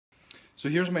So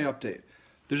here's my update.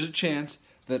 There's a chance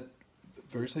that,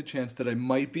 very slight chance that I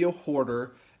might be a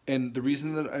hoarder, and the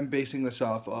reason that I'm basing this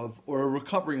off of, or a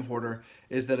recovering hoarder,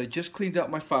 is that I just cleaned out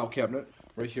my file cabinet,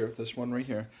 right here, this one right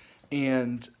here,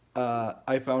 and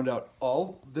I found out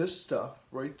all this stuff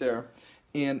right there,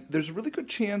 and there's a really good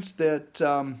chance that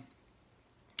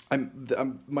I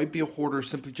might be a hoarder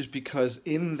simply just because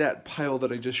in that pile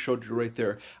that I just showed you right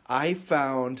there, I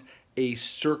found a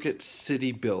Circuit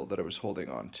City bill that I was holding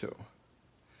on to.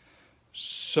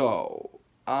 So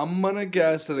I'm gonna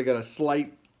guess that I got a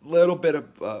slight little bit of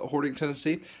hoarding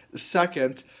tendency.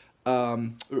 Second,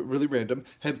 really random.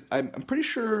 I'm pretty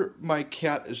sure my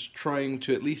cat is trying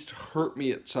to at least hurt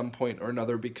me at some point or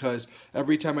another, because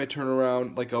every time I turn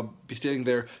around, like I'll be standing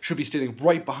there, she'll be standing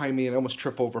right behind me, and I almost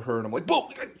trip over her, and I'm like, whoa,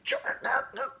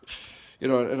 you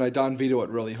know, and I Don Vito it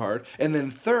really hard. And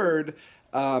then third,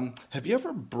 have you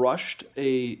ever brushed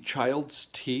a child's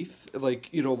teeth? Like,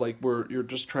 you know, like where you're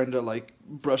just trying to like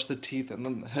brush the teeth and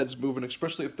then the head's moving,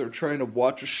 especially if they're trying to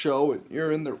watch a show and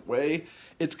you're in their way.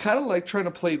 It's kind of like trying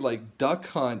to play like Duck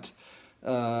Hunt,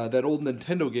 that old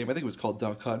Nintendo game. I think it was called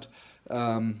Duck Hunt.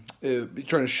 You're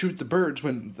trying to shoot the birds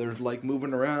when they're like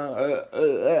moving around,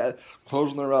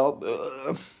 closing their mouth.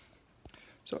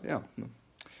 So yeah,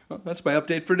 well, that's my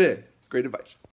update for today. Great advice.